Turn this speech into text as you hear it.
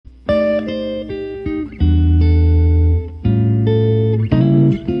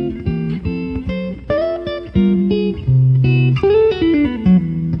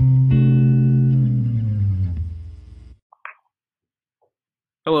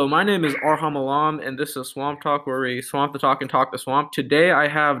Hello, my name is Arham Alam, and this is Swamp Talk, where we swamp the talk and talk the swamp. Today, I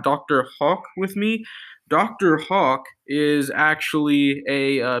have Dr. Hawk with me. Dr. Hawk is actually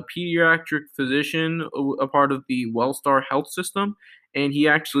a, pediatric physician, a part of the Wellstar Health System, and he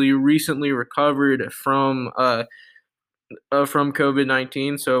actually recently recovered from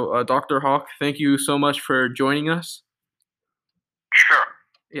COVID-19. So, Dr. Hawk, thank you so much for joining us. Sure.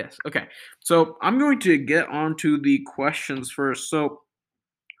 Yes. Okay. So, I'm going to get on to the questions first.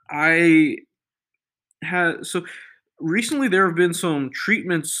 I so recently there have been some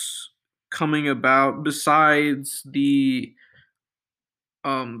treatments coming about besides the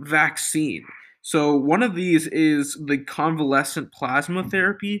vaccine. So one of these is the convalescent plasma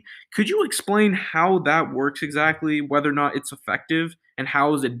therapy. Could you explain how that works exactly, whether or not it's effective, and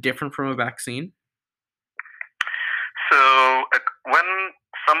how is it different from a vaccine? So when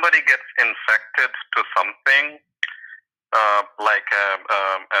somebody gets infected to something, like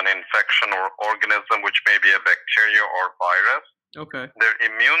an infection or organism, which may be a bacteria or virus, Okay. their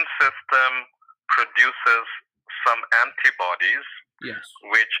immune system produces some antibodies Yes.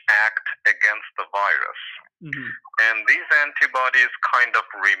 which act against the virus. Mm-hmm. And these antibodies kind of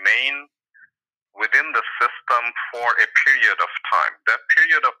remain within the system for a period of time. That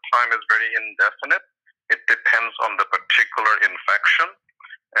period of time is very indefinite. It depends on the particular infection,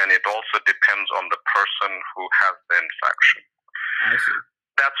 and it also depends on the person who has the infection. I see.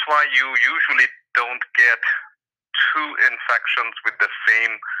 That's why you usually don't get two infections with the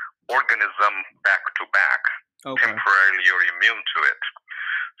same organism back to back. Okay. Temporarily, you're immune to it.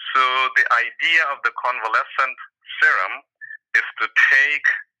 So the idea of the convalescent serum is to take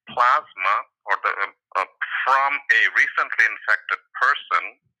plasma or from a recently infected person,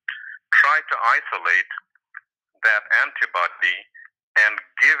 try to isolate that antibody and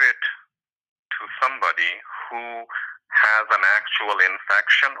give it to somebody who has an actual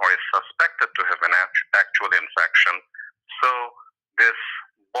infection or is suspected to have an actual infection. So this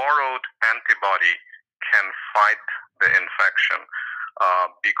borrowed antibody can fight the infection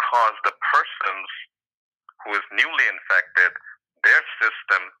because the persons who is newly infected, their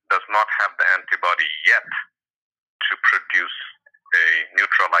system does not have the antibody yet to produce a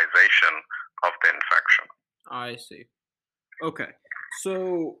neutralization of the infection. I see. Okay.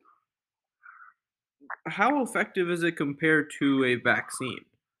 So how effective is it compared to a vaccine?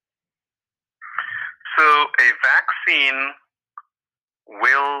 So a vaccine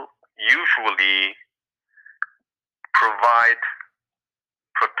will usually provide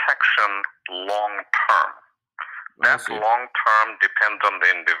protection long term. I That see. long term depends on the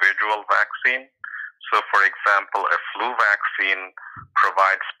individual vaccine. So, for example, a flu vaccine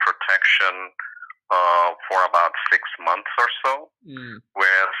provides protection for about 6 months or so,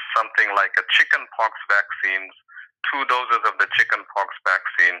 whereas something like a chickenpox vaccine, 2 doses of the chickenpox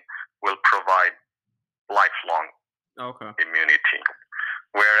vaccine will provide lifelong Okay. immunity,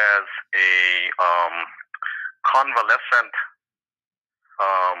 whereas a convalescent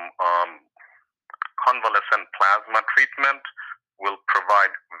um, um, convalescent plasma treatment will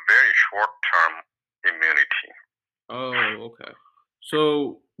provide very short-term immunity. Oh, okay.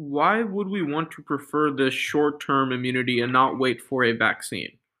 So why would we want to prefer this short-term immunity and not wait for a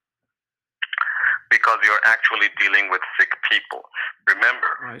vaccine? Because you're actually dealing with sick people.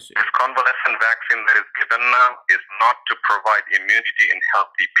 Remember, I see. this convalescent vaccine that is given now is not to provide immunity in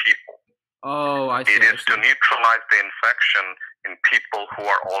healthy people. Oh, I see. It is to neutralize the infection in people who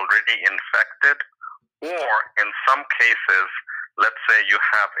are already infected, or in some cases, let's say you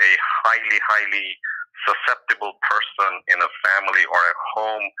have a highly susceptible person in a family or a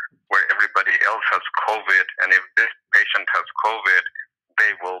home where everybody else has COVID, and if this patient has COVID,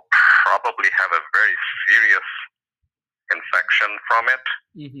 they will probably have a very serious infection from it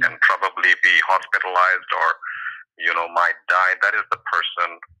and probably be hospitalized or might die. That is the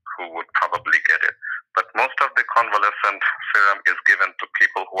person who would probably get it. But most of the convalescent serum is given to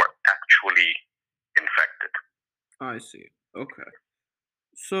people who are actually infected. I see. Okay.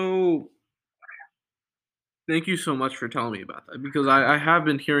 So thank you so much for telling me about that because I have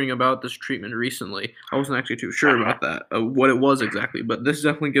been hearing about this treatment recently. I wasn't actually too sure about that, what it was exactly, but this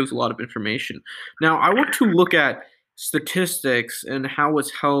definitely gives a lot of information. Now, I want to look at statistics and how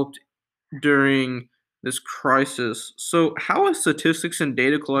it's helped during this crisis. So, how has statistics and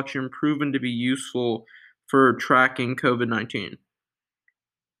data collection proven to be useful for tracking COVID-19?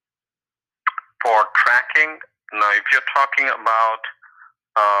 For tracking, now if you're talking about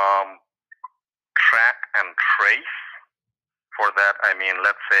um, track and trace, for that, I mean,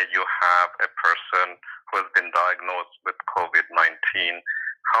 let's say you have a person who has been diagnosed with COVID-19.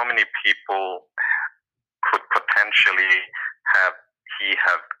 How many people could potentially have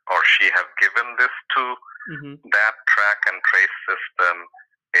she have given this to, Mm-hmm. that track and trace system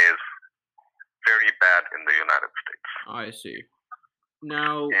is very bad in the United States. I see.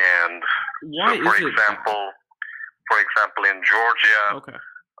 Now, And why so, for is it bad? example, in Georgia, Okay.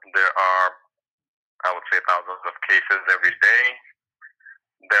 there are, I would say, thousands of cases every day.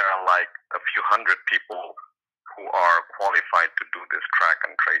 There are like a few hundred people who are qualified to do this track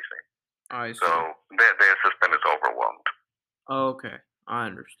and tracing. I see. So their system is overwhelmed. Okay, I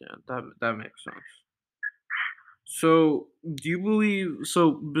understand. That makes sense. So, do you believe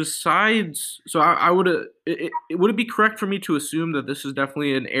so? Besides, so I would would it be correct for me to assume that this is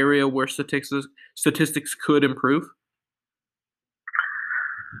definitely an area where statistics could improve?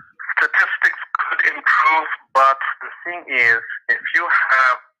 Statistics could improve, but the thing is, if you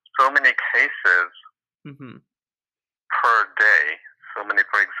have so many cases Mm-hmm. per day, so many,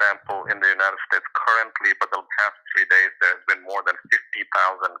 for example, in the United States currently, for the past 3 days, there's been more than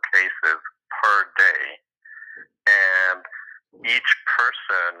 50,000 cases per day. And each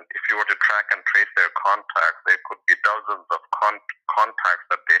person, if you were to track and trace their contacts, there could be dozens of contacts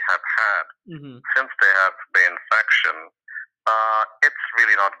that they have had Mm-hmm. since they have the infection. It's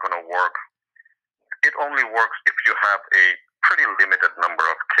really not going to work. It only works if you have a pretty limited number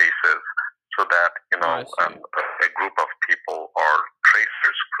of cases, so that I see. a group of people or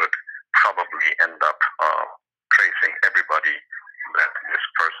tracers could probably end up tracing everybody that this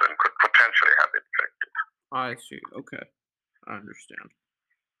person could potentially have infected. I see. Okay, I understand.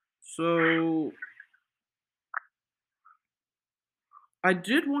 So, I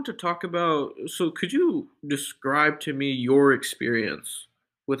did want to talk about. So, could you describe to me your experience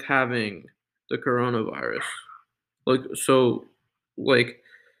with having the coronavirus? Like, so, like,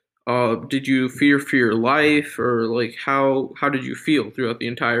 did you fear for your life, or like, how did you feel throughout the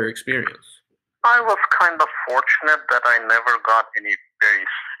entire experience? I was kind of fortunate that I never got any very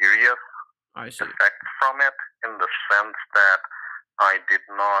serious I see. effect from it, in the sense that I did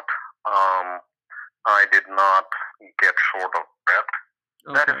not get short of breath.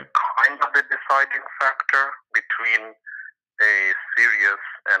 That is Okay. kind of the deciding factor between a serious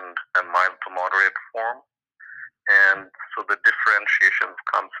and a mild to moderate form. And so the differentiations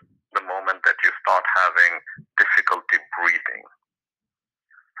comes the moment that you start having difficulty breathing.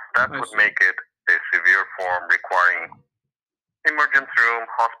 That I would see. make it a severe form requiring emergency room,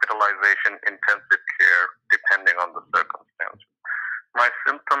 hospitalization, intensive care, depending on the circumstance. My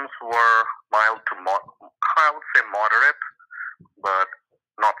symptoms were mild to I would say moderate, but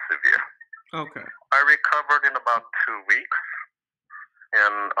not severe. Okay. I recovered in about 2 weeks,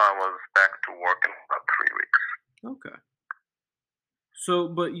 and I was back to work in about 3 weeks. Okay. So,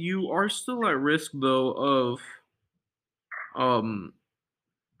 but you are still at risk though of um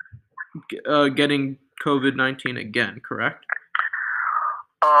getting COVID-19 again, correct?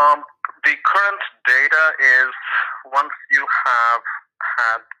 Um, the current data is, once you have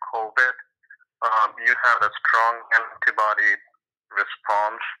had COVID, you have a strong antibody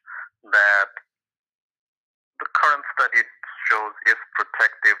response that the current study shows is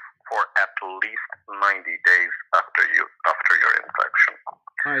protective for at least 90 days after your infection.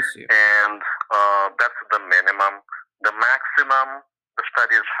 I see. And that's the minimum. The maximum, the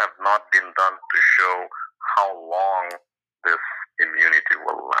studies have not been done to show how long this immunity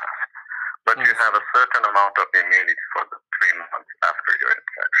will last. But I you have see. a certain amount of immunity for the 3 months after your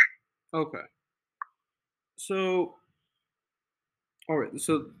infection. Okay. So, all right.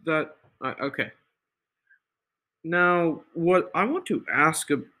 So that okay. Now, what I want to ask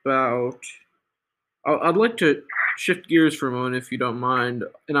about, I'd like to shift gears for a moment, if you don't mind,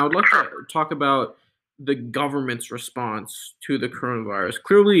 and I would like Sure. to talk about the government's response to the coronavirus.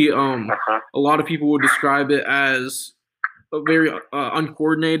 Clearly, a lot of people would describe it as very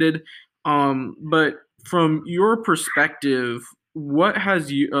uncoordinated. But from your perspective, what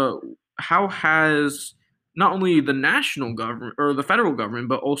has you? How has not only the national government or the federal government,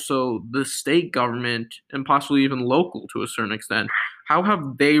 but also the state government and possibly even local to a certain extent, how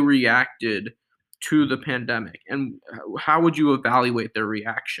have they reacted to the pandemic, and how would you evaluate their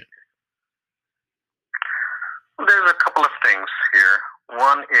reaction? There's a couple of things here.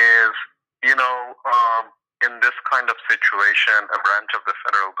 One is, you know, in this kind of situation, a branch of the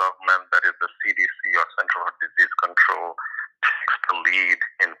federal government, that is the CDC or Central for Disease Control, takes the lead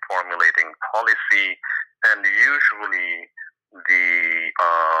in formulating policy, and usually the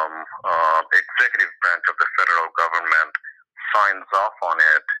executive branch of the federal government signs off on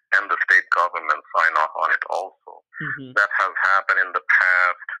it, and the state government sign off on it also. Mm-hmm. That has happened in the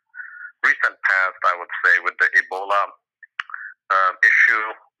recent past, I would say, with the Ebola issue.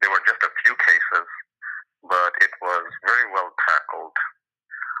 There were just a few cases, but it was very well tackled.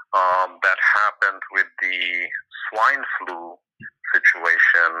 that happened with the swine flu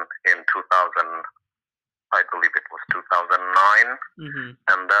situation in 2000, I believe it was 2009,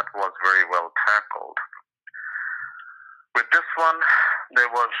 and that was very well tackled. With this one,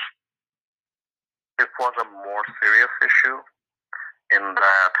 it was a more serious issue in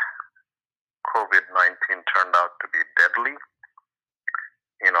that COVID-19 turned out to be deadly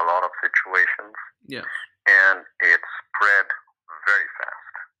in a lot of situations. Yes. And it spread very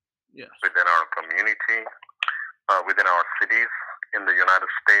fast. Yes. Within our community, within our cities in the United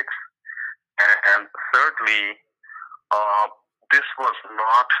States. And thirdly, this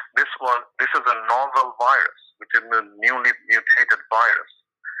is a novel virus, which is a newly mutated virus.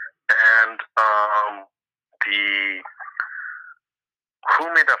 And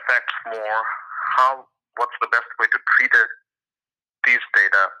whom it affects more, what's the best way to treat it, these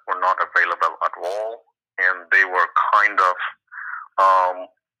data were not available at all, and they were kind of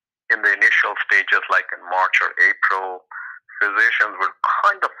in the initial stages, like in March or April, physicians were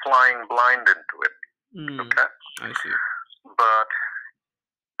kind of flying blind into it. Okay? I see. But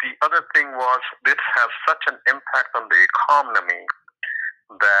the other thing was, this has such an impact on the economy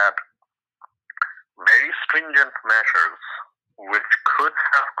that very stringent measures which could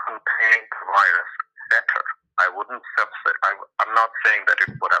have contained the virus better. I'm not saying that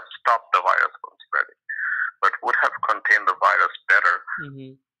it would have stopped the virus from spreading, but would have contained the virus better,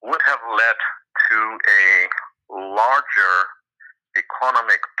 would have led to a larger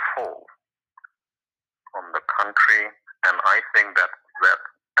economic toll on the country. And I think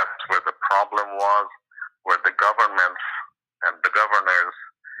that's where the problem was, where the governments and the governors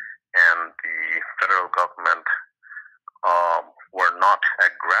and the federal government were not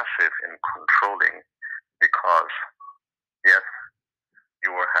aggressive in controlling, because yes,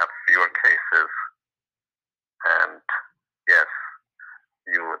 you will have fewer cases, and yes,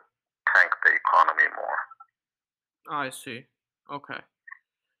 you would tank the economy more. I see. Okay.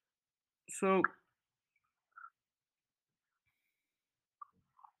 So,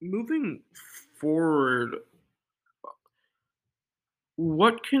 moving forward,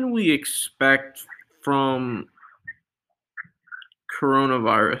 what can we expect from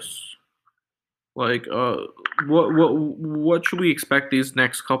coronavirus? Like, what should we expect these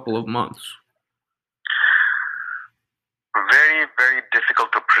next couple of months? Very, very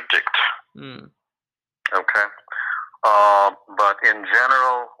difficult to predict. Okay. But in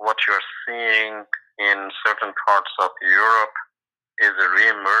general, what you're seeing in certain parts of Europe is a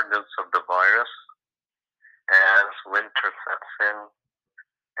reemergence of the virus as winter sets in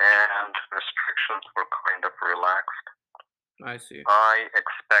and restrictions were kind of relaxed. I see. I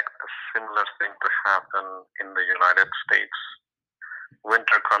expect a similar thing to happen in the United States.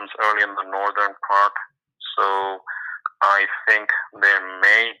 Winter comes early in the northern part, so I think there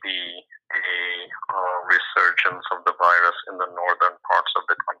may be a resurgence of the virus in the northern parts of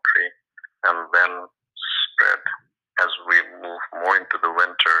the country, and then spread as we move more into the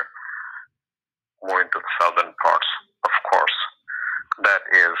winter, more into the southern parts. Of course, that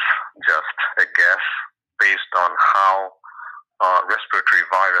is just a guess based on how other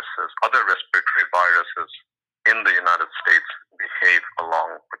respiratory viruses in the United States behave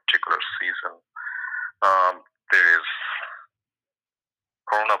along a particular season.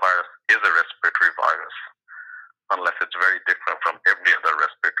 Coronavirus is a respiratory virus, unless it's very different from every other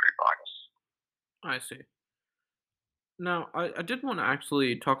respiratory virus. I see. Now, I did want to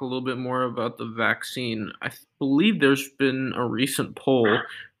actually talk a little bit more about the vaccine. I believe there's been a recent poll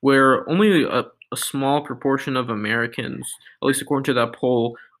where only a small proportion of Americans, at least according to that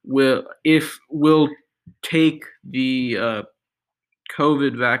poll, will take the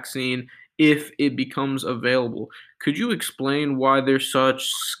COVID vaccine if it becomes available. Could you explain why there's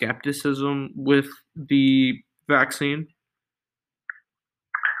such skepticism with the vaccine?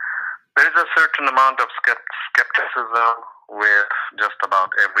 There's a certain amount of skepticism with just about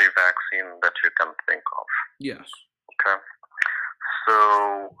every vaccine that you can think of. Yes. Okay.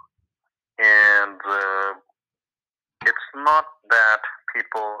 So, and it's not that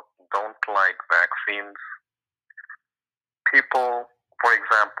people don't like vaccines. People, for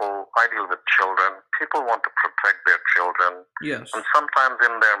example, I deal with children. People want to protect their children. Yes. And sometimes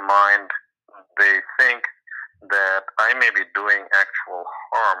in their mind, they think that I may be doing actual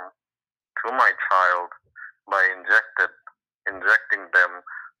harm to my child by injecting them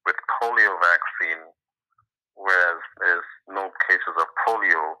with polio vaccine, whereas there's no cases of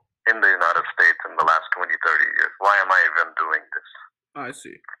polio in the United States in the last 20, 30 years. Why am I even doing this? I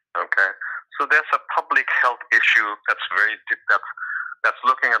see. Okay. So there's a public health issue that's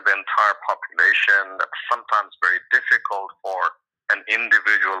looking at the entire population, that's sometimes very difficult for an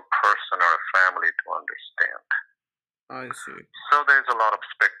individual person or a family to understand. I see. So there's a lot of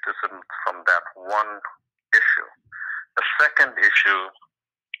skepticism from that one issue. The second issue,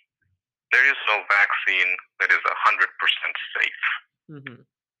 there is no vaccine that is 100% safe. Mm-hmm.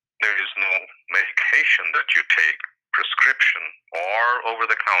 There is no medication that you take, prescription or over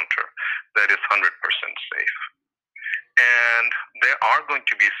the counter, that is 100% safe. And there are going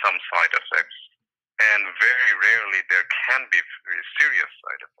to be some side effects, and very rarely there can be very serious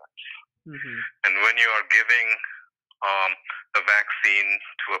side effects. Mm-hmm. And when you are giving a vaccine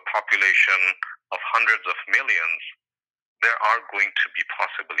to a population of hundreds of millions, there are going to be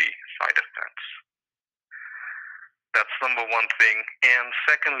possibly side effects. That's number one thing. And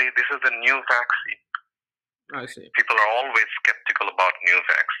secondly, this is a new vaccine. I see. People are always skeptical about new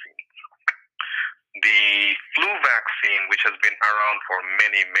vaccines. The flu vaccine, which has been around for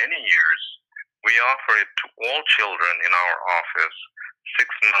many, many years, we offer it to all children in our office,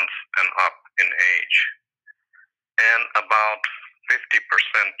 6 months and up in age. And about 50%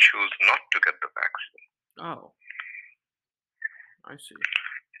 choose not to get the vaccine. Oh, I see.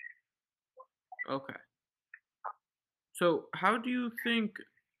 Okay. So, how do you think,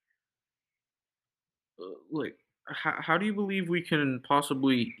 like, how do you believe we can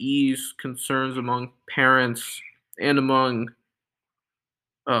possibly ease concerns among parents and among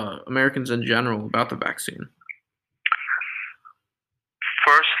Americans in general about the vaccine?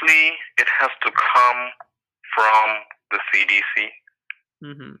 Firstly, it has to come from the CDC,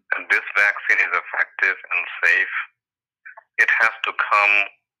 Mm-hmm. and this vaccine is effective and safe. It has to come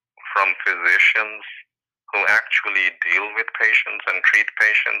from physicians who actually deal with patients and treat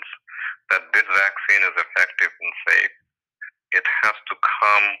patients, that this vaccine is effective and safe. It has to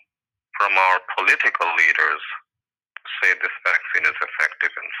come from our political leaders to say this vaccine is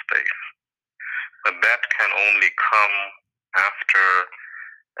effective and safe. But that can only come after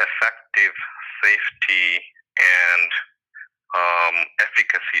effective safety and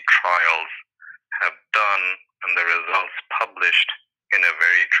efficacy trials have done and the results published in a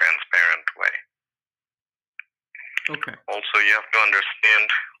very transparent way. Okay. Also, you have to understand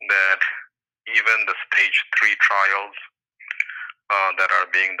that even the stage 3 trials that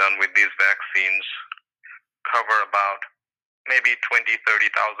are being done with these vaccines cover about maybe 20,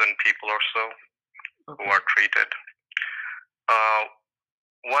 30,000 people or so who Okay. are treated.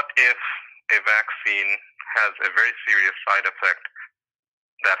 What if a vaccine has a very serious side effect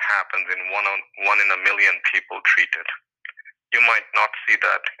that happens in one in a million people treated? You might not see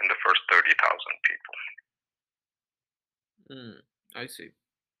that in the first 30,000 people. I see.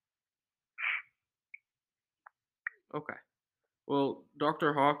 Okay. Well,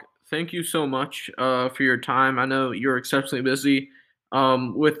 Dr. Hawk, thank you so much for your time. I know you're exceptionally busy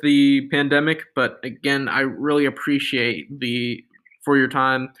with the pandemic, but again, I really appreciate the for your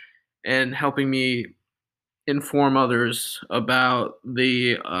time and helping me inform others about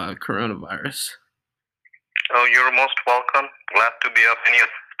the coronavirus. Oh, you're most welcome. Glad to be of any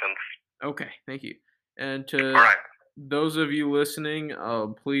assistance. Okay, thank you. And All to right. those of you listening,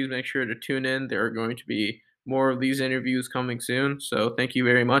 please make sure to tune in. There are going to be more of these interviews coming soon. So thank you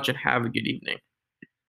very much and have a good evening.